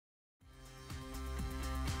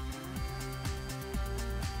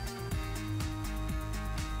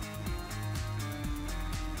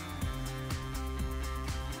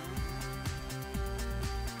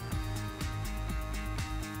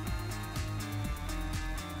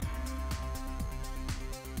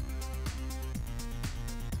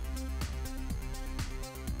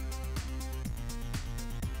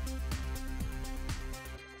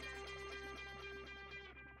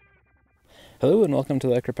Hello and welcome to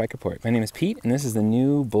the Electric Bike Report. My name is Pete and this is the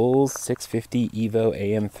new Bulls SIX50 EVO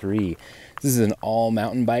AM3. This is an all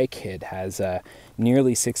mountain bike. It has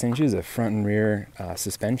nearly 6 inches of front and rear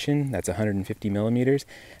suspension. That's 150 millimeters.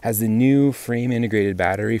 Has the new frame integrated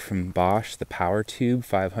battery from Bosch, the PowerTube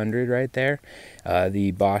 500 right there.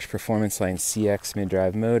 The Bosch Performance Line CX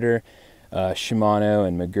mid-drive motor. Shimano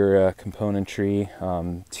and Magura componentry.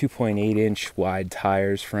 2.8 inch wide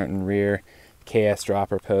tires front and rear. KS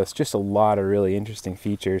dropper post, just a lot of really interesting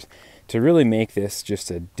features to really make this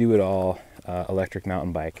just a do-it-all electric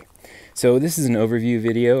mountain bike. So this is an overview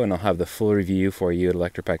video and I'll have the full review for you at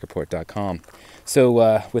electricbikereport.com.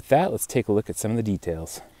 So with that, let's take a look at some of the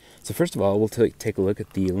details. So first of all, we'll take a look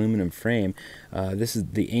at the aluminum frame. This is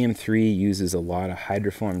the AM3 uses a lot of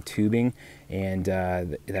hydroform tubing, and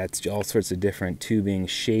that's all sorts of different tubing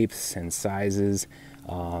shapes and sizes.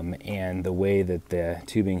 And the way that the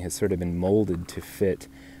tubing has sort of been molded to fit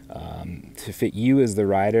you as the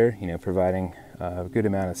rider, you know, providing a good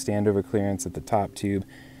amount of standover clearance at the top tube.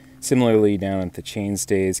 Similarly, down at the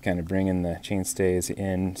chainstays, kind of bringing the chainstays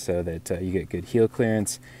in so that you get good heel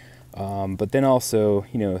clearance. But then also,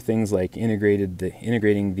 you know, things like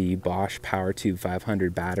integrating the Bosch PowerTube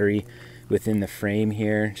 500 battery within the frame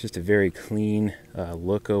here. Just a very clean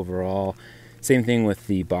look overall. Same thing with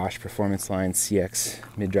the Bosch Performance Line CX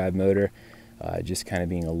mid-drive motor, just kind of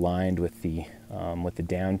being aligned with the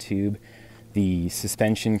down tube. The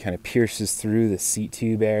suspension kind of pierces through the seat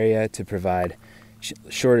tube area to provide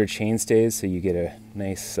shorter chainstays, so you get a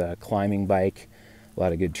nice climbing bike. A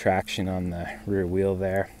lot of good traction on the rear wheel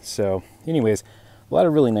there. So anyways, a lot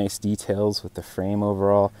of really nice details with the frame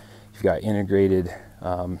overall. You've got integrated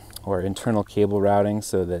or internal cable routing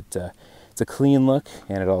so that it's a clean look,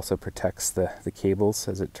 and it also protects the cables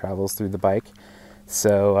as it travels through the bike.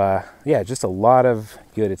 So yeah, just a lot of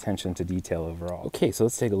good attention to detail overall. Okay, so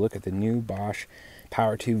let's take a look at the new Bosch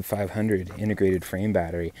PowerTube 500 integrated frame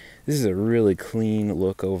battery. This is a really clean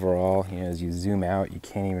look overall. You know, as you zoom out, you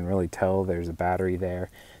can't even really tell there's a battery there.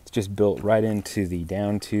 It's just built right into the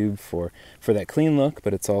down tube for that clean look,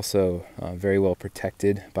 but it's also very well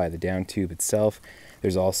protected by the down tube itself.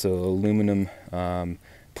 There's also aluminum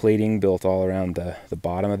plating built all around the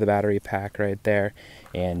bottom of the battery pack right there.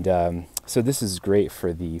 And so this is great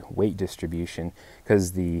for the weight distribution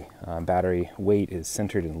because the battery weight is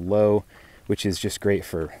centered in low, which is just great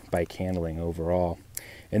for bike handling overall.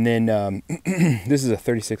 And then this is a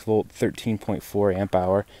 36 volt, 13.4 amp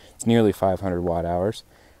hour. It's nearly 500 watt hours.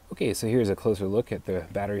 Okay, so here's a closer look at the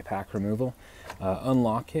battery pack removal.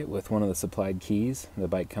 Unlock it with one of the supplied keys. The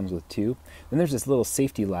bike comes with 2. Then there's this little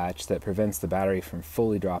safety latch that prevents the battery from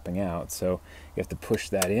fully dropping out. So you have to push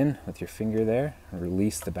that in with your finger there and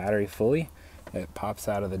release the battery fully. It pops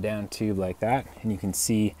out of the down tube like that, and you can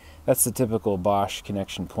see that's the typical Bosch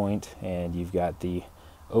connection point, and you've got the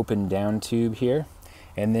open down tube here.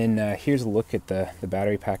 And then here's a look at the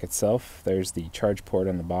battery pack itself. There's the charge port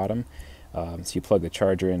on the bottom. So you plug the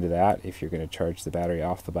charger into that if you're going to charge the battery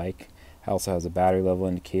off the bike. It also has a battery level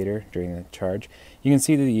indicator during the charge. You can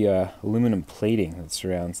see the aluminum plating that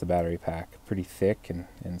surrounds the battery pack. Pretty thick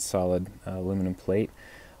and solid aluminum plate.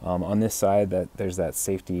 On this side, there's that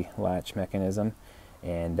safety latch mechanism.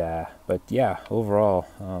 And but yeah, overall,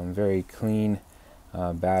 very clean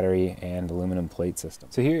battery and aluminum plate system.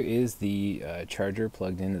 So here is the charger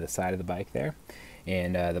plugged into the side of the bike there.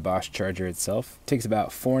 And the Bosch charger itself takes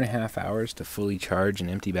about 4.5 hours to fully charge an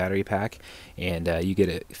empty battery pack, and you get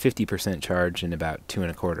a 50% charge in about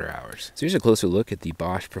 2.25 hours. So here's a closer look at the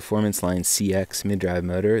Bosch Performance Line CX mid-drive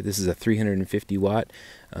motor. This is a 350 watt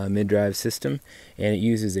mid-drive system, and it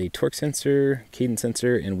uses a torque sensor, cadence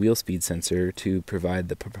sensor, and wheel speed sensor to provide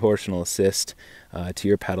the proportional assist to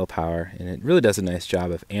your pedal power, and it really does a nice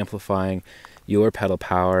job of amplifying your pedal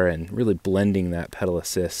power and really blending that pedal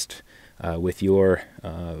assist with your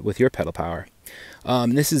pedal power.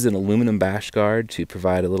 This is an aluminum bash guard to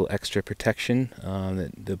provide a little extra protection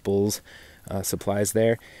that the Bulls supplies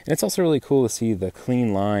there. And it's also really cool to see the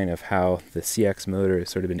clean line of how the CX motor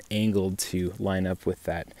has sort of been angled to line up with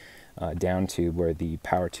that down tube where the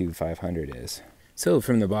PowerTube 500 is. So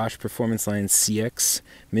from the Bosch Performance Line CX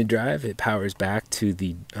mid-drive, it powers back to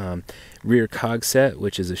the rear cog set,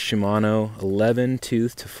 which is a Shimano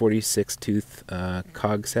 11-tooth to 46-tooth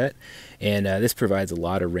cog set. And this provides a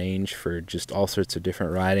lot of range for just all sorts of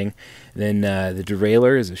different riding. Then the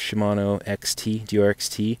derailleur is a Shimano XT,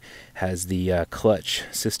 DRXT, has the clutch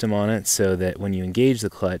system on it so that when you engage the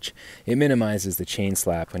clutch, it minimizes the chain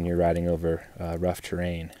slap when you're riding over rough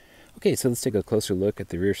terrain. Okay, so let's take a closer look at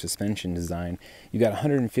the rear suspension design. You've got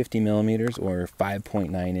 150 millimeters or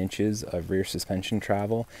 5.9 inches of rear suspension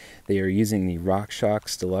travel. They are using the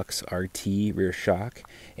RockShox Deluxe RT rear shock,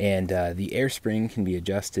 and the air spring can be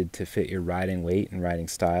adjusted to fit your riding weight and riding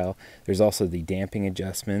style. There's also the damping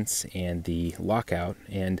adjustments and the lockout,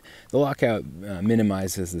 and the lockout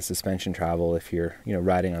minimizes the suspension travel if you're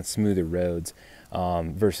riding on smoother roads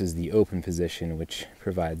versus the open position, which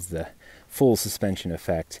provides the full suspension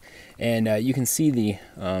effect. And you can see the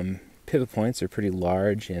pivot points are pretty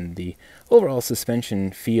large, and the overall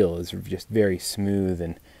suspension feel is just very smooth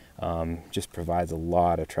and just provides a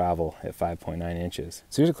lot of travel at 5.9 inches.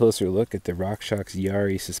 So here's a closer look at the RockShox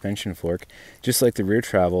Yari suspension fork. Just like the rear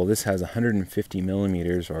travel, this has 150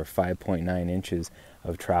 millimeters or 5.9 inches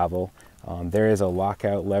of travel. There is a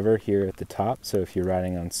lockout lever here at the top, so if you're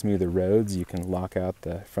riding on smoother roads, you can lock out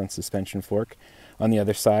the front suspension fork. On the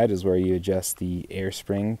other side is where you adjust the air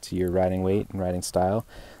spring to your riding weight and riding style.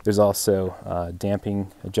 There's also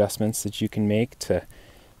damping adjustments that you can make to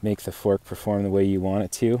make the fork perform the way you want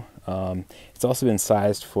it to. It's also been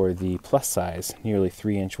sized for the plus size, nearly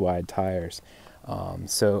 3-inch wide tires.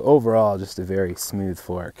 So overall, just a very smooth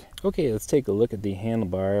fork. Okay, let's take a look at the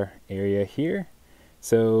handlebar area here.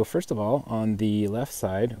 So first of all, on the left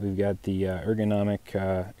side, we've got the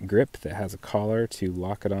ergonomic grip that has a collar to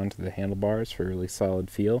lock it onto the handlebars for a really solid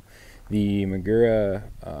feel. The Magura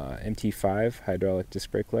MT5 hydraulic disc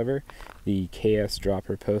brake lever, the KS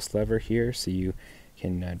dropper post lever here, so you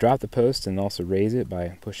can drop the post and also raise it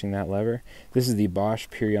by pushing that lever. This is the Bosch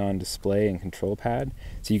Purion display and control pad,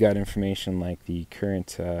 so you got information like the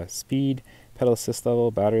current speed, pedal assist level,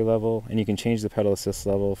 battery level, and you can change the pedal assist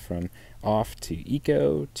level from off to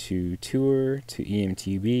eco, to tour, to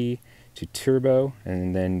EMTB, to turbo,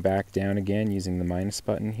 and then back down again using the minus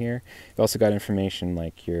button here. You've also got information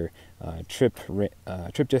like your trip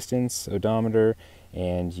distance, odometer,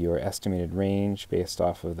 and your estimated range based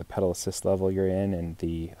off of the pedal assist level you're in and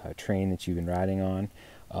the train that you've been riding on.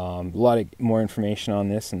 A lot of more information on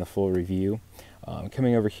this in the full review.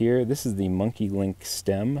 Coming over here, this is the Monkey Link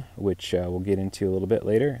stem, which we'll get into a little bit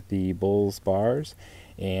later, the Bulls bars,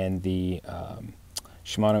 and the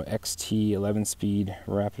Shimano XT 11-speed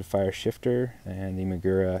rapid fire shifter, and the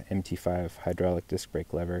Magura MT5 hydraulic disc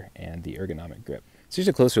brake lever, and the ergonomic grip. So here's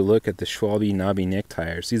a closer look at the Schwalbe knobby neck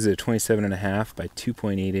tires. These are 27.5 by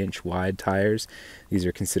 2.8 inch wide tires. These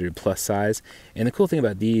are considered plus size. And the cool thing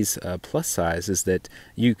about these plus size is that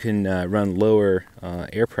you can run lower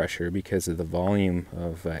air pressure because of the volume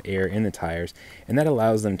of air in the tires, and that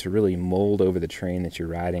allows them to really mold over the terrain that you're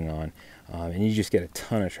riding on. And you just get a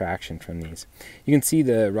ton of traction from these. You can see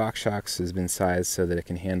the RockShox has been sized so that it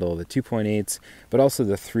can handle the 2.8s, but also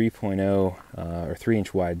the 3.0 or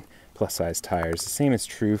 3-inch wide plus size tires. The same is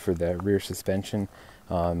true for the rear suspension.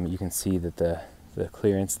 You can see that the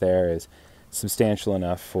clearance there is substantial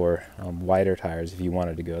enough for wider tires if you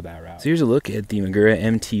wanted to go that route. So here's a look at the Magura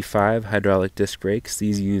MT5 hydraulic disc brakes.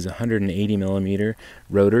 These use 180 millimeter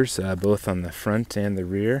rotors, both on the front and the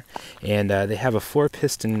rear, and they have a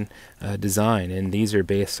 4-piston design, and these are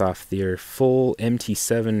based off their full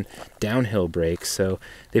MT7 downhill brakes, so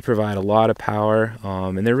they provide a lot of power,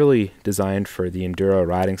 and they're really designed for the enduro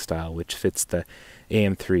riding style, which fits the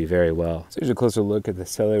AM3 very well. So here's a closer look at the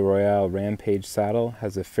Selle Royale Rampage saddle.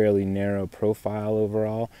 Has a fairly narrow profile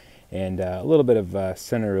overall and a little bit of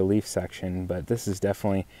center relief section, but this is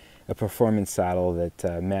definitely a performance saddle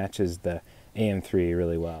that matches the AM3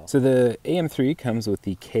 really well. So the AM3 comes with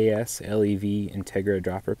the KS LEV Integra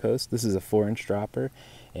dropper post. This is a 4-inch dropper,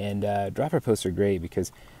 and dropper posts are great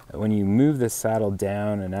because when you move this saddle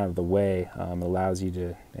down and out of the way, it allows you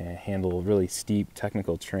to handle really steep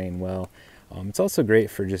technical terrain well. It's also great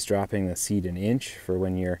for just dropping the seat an inch for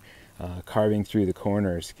when you're carving through the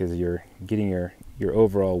corners, because you're getting your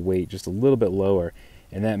overall weight just a little bit lower,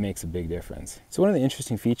 and that makes a big difference. So one of the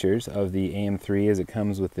interesting features of the AM3 is it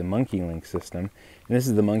comes with the Monkey Link system, and this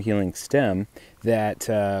is the Monkey Link stem that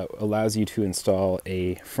allows you to install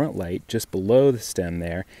a front light just below the stem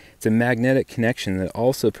there. It's a magnetic connection that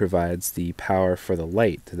also provides the power for the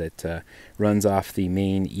light that runs off the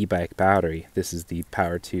main e-bike battery. This is the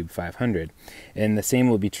PowerTube 500, and the same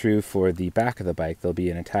will be true for the back of the bike. There'll be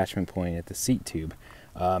an attachment point at the seat tube.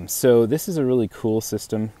 So this is a really cool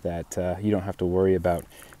system that you don't have to worry about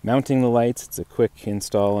mounting the lights. It's a quick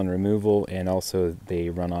install and removal, and also they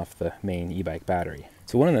run off the main e-bike battery.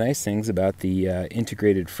 So one of the nice things about the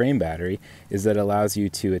integrated frame battery is that it allows you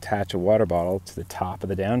to attach a water bottle to the top of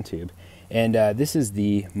the down tube. And this is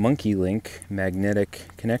the Monkey Link magnetic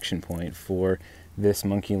connection point for this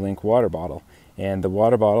Monkey Link water bottle. And the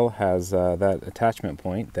water bottle has that attachment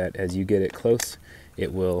point that as you get it close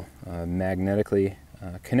it will magnetically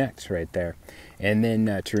connect right there. And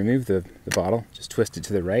then to remove the bottle, just twist it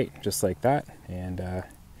to the right, just like that, and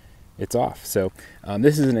it's off. So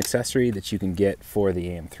this is an accessory that you can get for the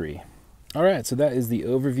AM3. All right, so that is the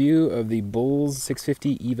overview of the Bulls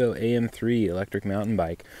SIX50 EVO AM3 electric mountain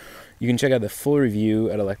bike. You can check out the full review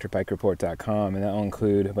at electricbikereport.com, and that will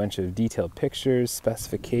include a bunch of detailed pictures,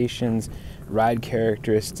 specifications, ride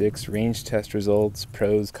characteristics, range test results,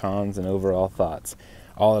 pros, cons, and overall thoughts,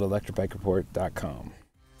 all at electricbikereport.com.